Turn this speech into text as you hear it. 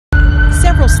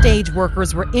Several stage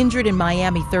workers were injured in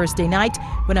Miami Thursday night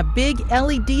when a big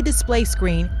LED display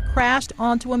screen crashed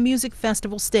onto a music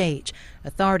festival stage.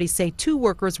 Authorities say 2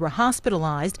 workers were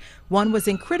hospitalized. One was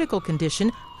in critical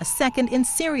condition, a second in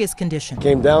serious condition.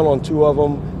 Came down on 2 of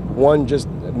them. One just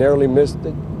narrowly missed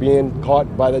it, being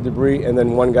caught by the debris, and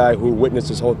then one guy who witnessed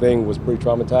this whole thing was pretty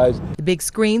traumatized. The big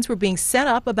screens were being set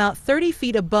up about 30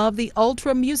 feet above the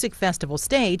Ultra Music Festival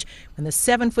stage when the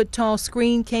 7-foot-tall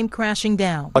screen came crashing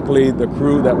down. Luckily, the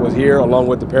crew that was here, along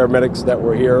with the paramedics that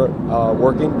were here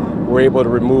working, were able to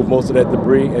remove most of that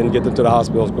debris and get them to the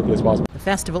hospital as quickly as possible. The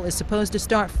festival is supposed to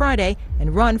start Friday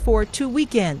and run for 2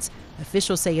 weekends.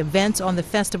 Officials say events on the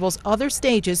festival's other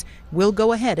stages will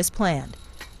go ahead as planned.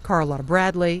 Carlotta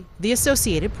Bradley, The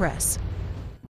Associated Press.